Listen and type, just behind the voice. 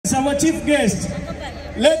presents our chief guest.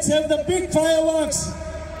 Let's have the big fireworks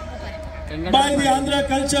by the Andhra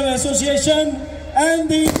Cultural Association and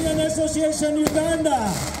the Indian Association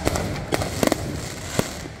Uganda.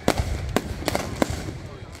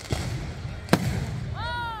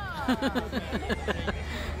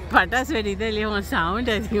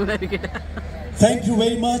 Thank you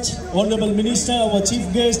very much, Honorable Minister, our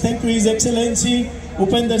Chief Guest. Thank you, His Excellency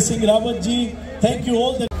Upender Singh Rawat ji. Thank you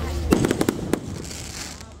all the.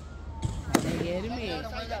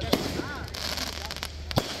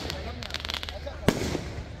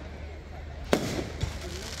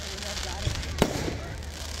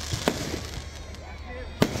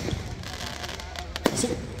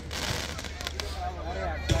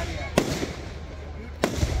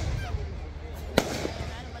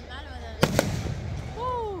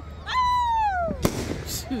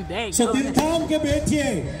 So dil tham ke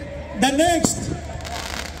baithiye. The next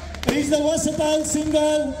is the versatile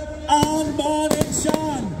singer Aan Baan and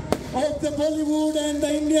Shaan of the Bollywood and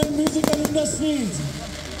the Indian musical industries.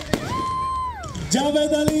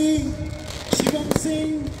 Javed Ali, Shivam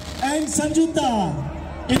Singh and Sanjuta.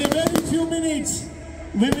 In a very few minutes,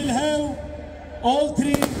 we will have all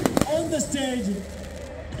three on the stage.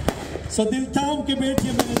 So dil tham ke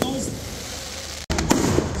baithiye mere dost.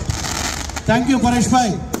 Thank you, Paresh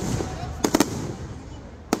bhai.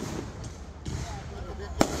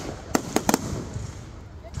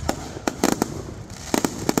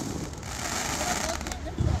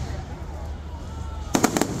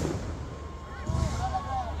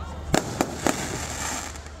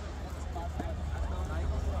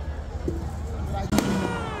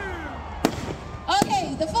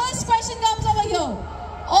 Okay, the first question comes over here.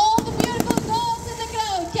 All the beautiful girls in the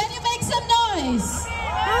crowd, can you make some noise?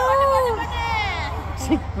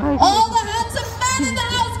 All the handsome men in the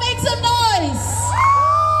house, make some noise.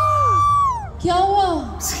 Kya hua?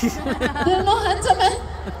 There are no handsome men.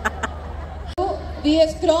 We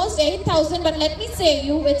have crossed 8,000, but let me say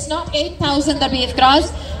you, it's not 8,000 that we have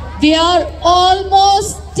crossed. We are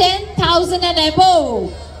almost 10,000 and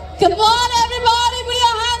above. Come on, everybody, put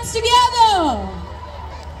your hands together.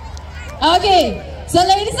 Okay, so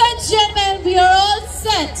ladies and gentlemen, we are all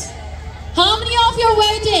set. How many of you are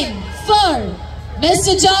waiting for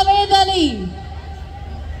Mr. Javed Ali?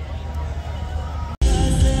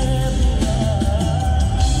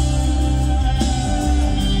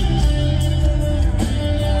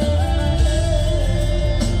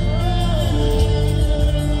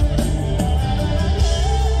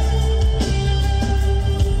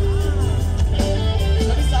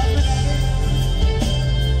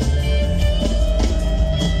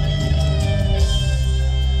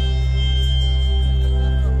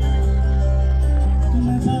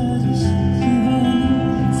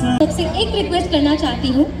 सबसे एक request करना चाहती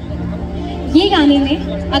हूँ, ये गाने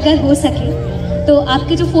में अगर हो सके तो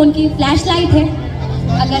आपके जो फ़ोन की फ्लैश लाइट है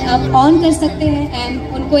अगर आप ऑन कर सकते हैं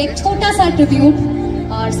एंड उनको एक छोटा सा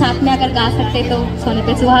ट्रिब्यूट और साथ में अगर गा सकते तो सोने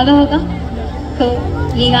पे सुहागा होगा। तो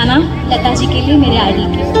ये गाना लता जी के लिए, मेरे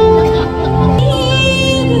आइडल के।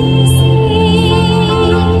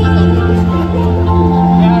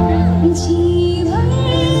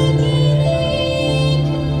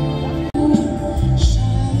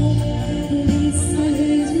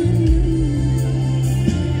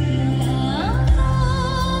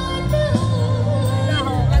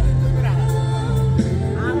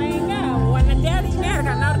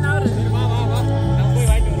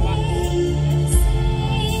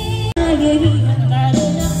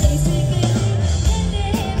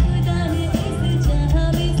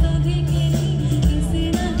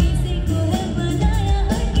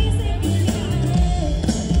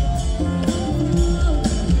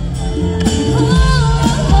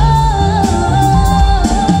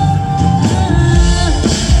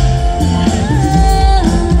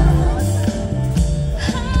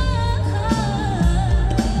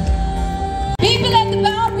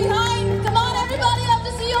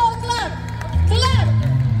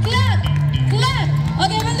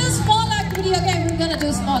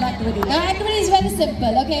 The activity is very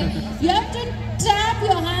simple, okay? You have to tap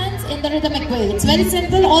your hands in the rhythmic way. It's very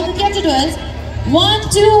simple. All that you have to do is 1,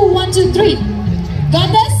 2, 1, 2, 3.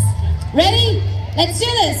 Got this? Ready? Let's do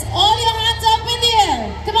this. All your hands up in the air.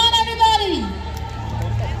 Come on, everybody.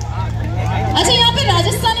 अच्छा यहाँ पे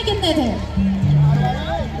राजस्थानी कितने थे?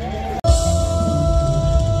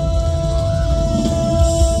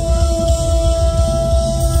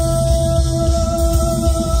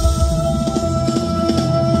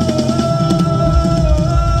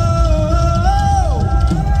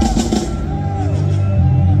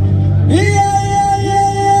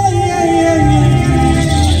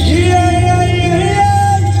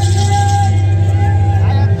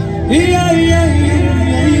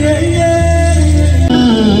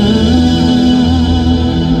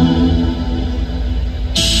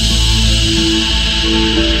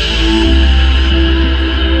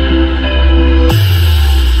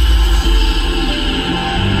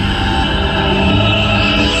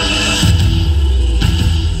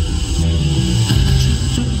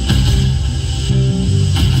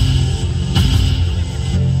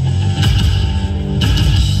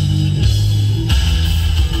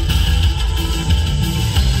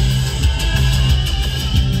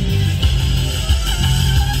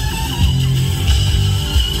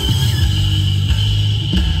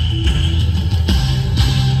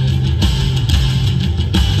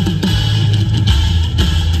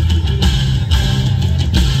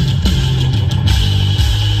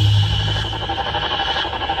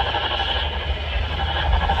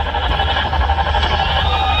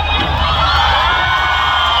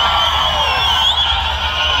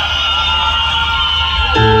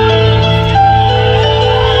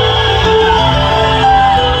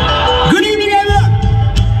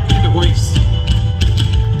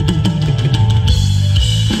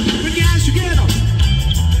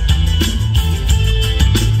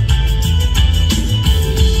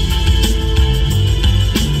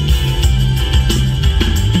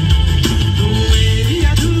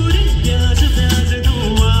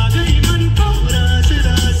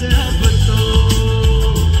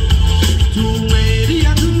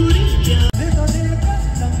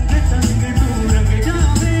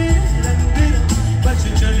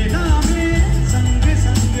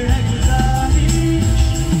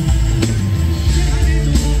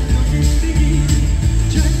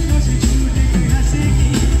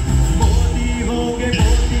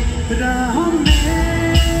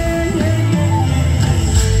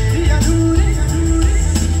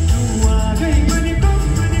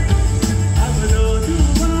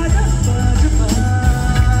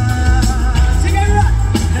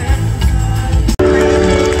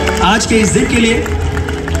 के इस दिन के लिए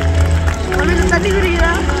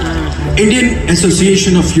इंडियन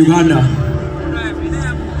एसोसिएशन ऑफ युगांडा,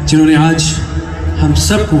 जिन्होंने आज हम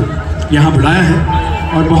सबको यहाँ बुलाया है,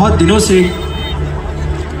 और बहुत दिनों से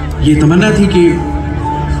ये तमन्ना थी कि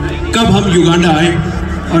कब हम युगांडा आए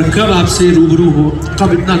और कब आपसे रूबरू हो,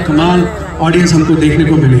 कब इतना कमाल ऑडियंस हमको देखने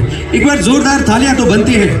को मिले। एक बार जोरदार तालियां तो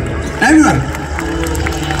बनती है एवरीवन।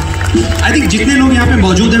 आई थिंक जितने लोग यहाँ पे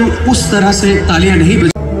मौजूद हैं उस तरह से तालियां नहीं बज।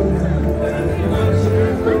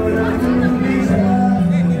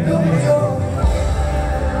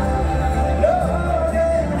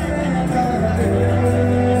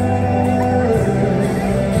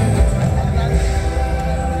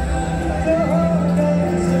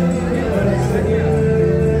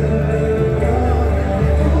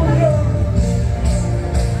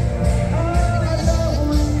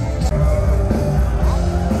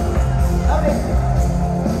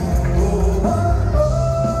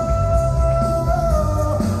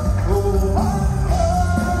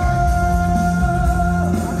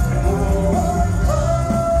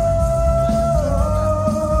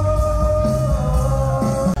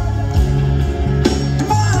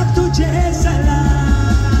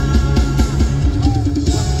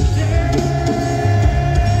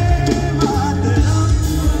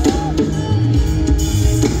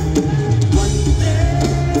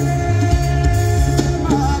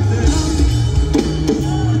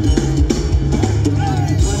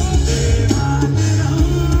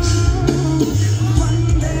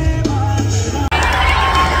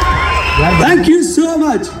 Thank you so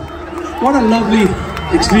much. What a lovely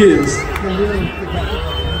experience.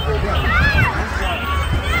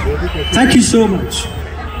 Thank you so much.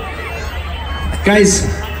 Guys,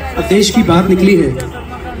 अब देश की बात निकली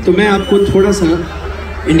है तो मैं आपको थोड़ा सा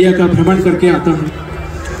इंडिया का भ्रमण करके आता हूँ।